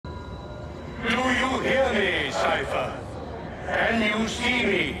hear me, Cypher? Can you see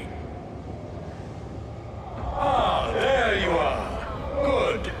me? Ah, there you are.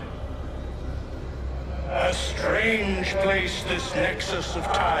 Good. A strange place, this nexus of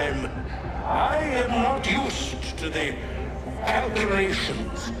time. I am not used to the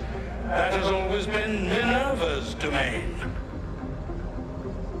calculations. That has always been Minerva's domain.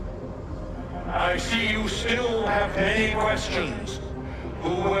 I see you still have many questions.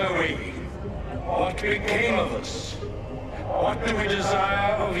 Who were we? What became of us? What do we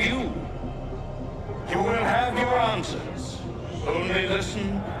desire of you? You will have your answers. Only listen,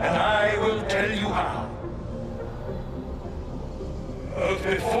 and I will tell you how. Both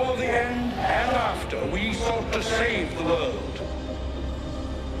before the end and after, we sought to save the world.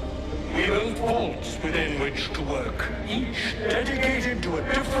 We built vaults within which to work, each dedicated to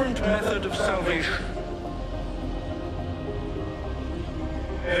a different method of salvation.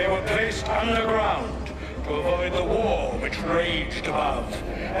 They were placed underground to avoid the war which raged above,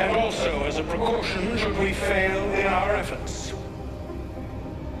 and also as a precaution should we fail in our efforts.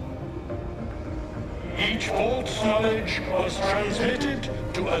 Each vault's knowledge was transmitted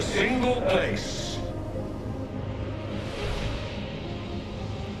to a single place.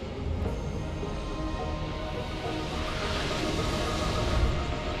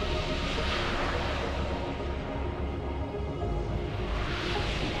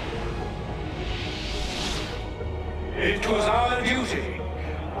 It was our duty,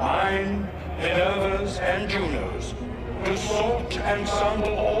 mine, Minerva's, and Juno's, to sort and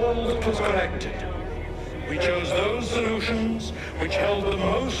sample all that was collected. We chose those solutions which held the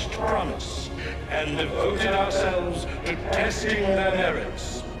most promise, and devoted ourselves to testing their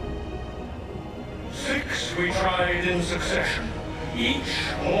merits. 6 we tried in succession, each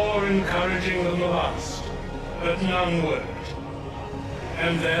more encouraging than the last, but none worked.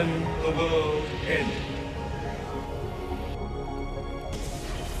 And then the world ended.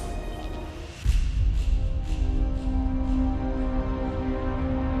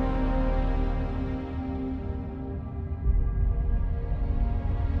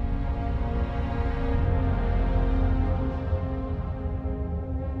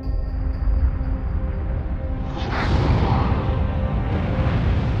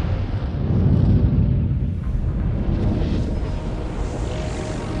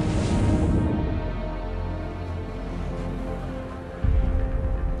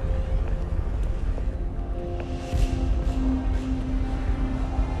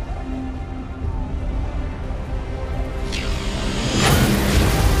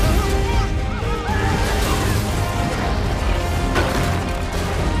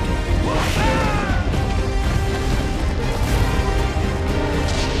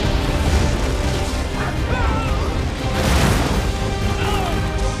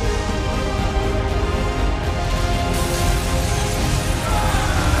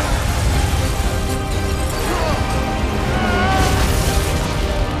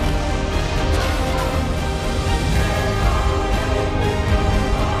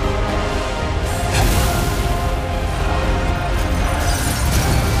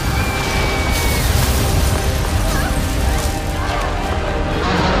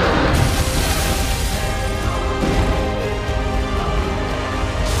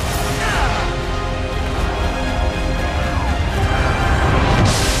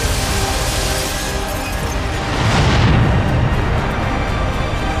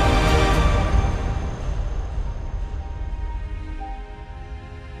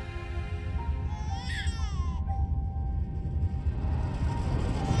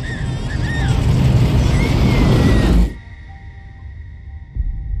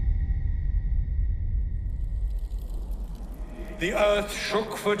 The earth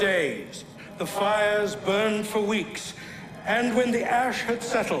shook for days, the fires burned for weeks, and when the ash had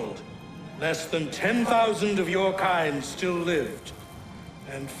settled, less than 10,000 of your kind still lived,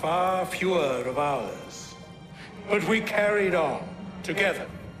 and far fewer of ours. But we carried on, together,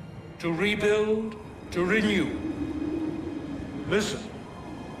 to rebuild, to renew. Listen,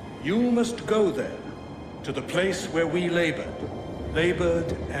 you must go there, to the place where we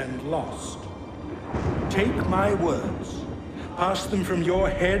labored and lost. Take my words. Pass them from your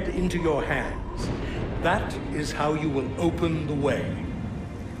head into your hands. That is how you will open the way.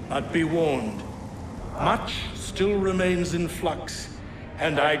 But be warned, much still remains in flux,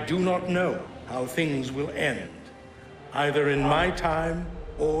 and I do not know how things will end, either in my time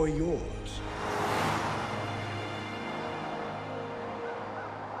or yours.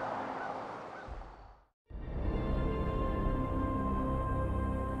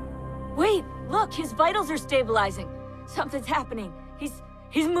 Wait, look, his vitals are stabilizing. Something's happening.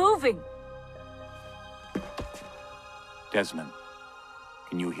 He's moving. Desmond,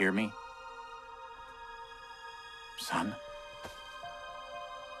 can you hear me? Son?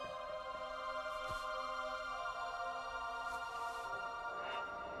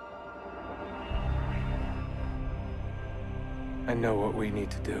 I know what we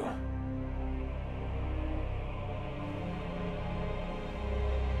need to do.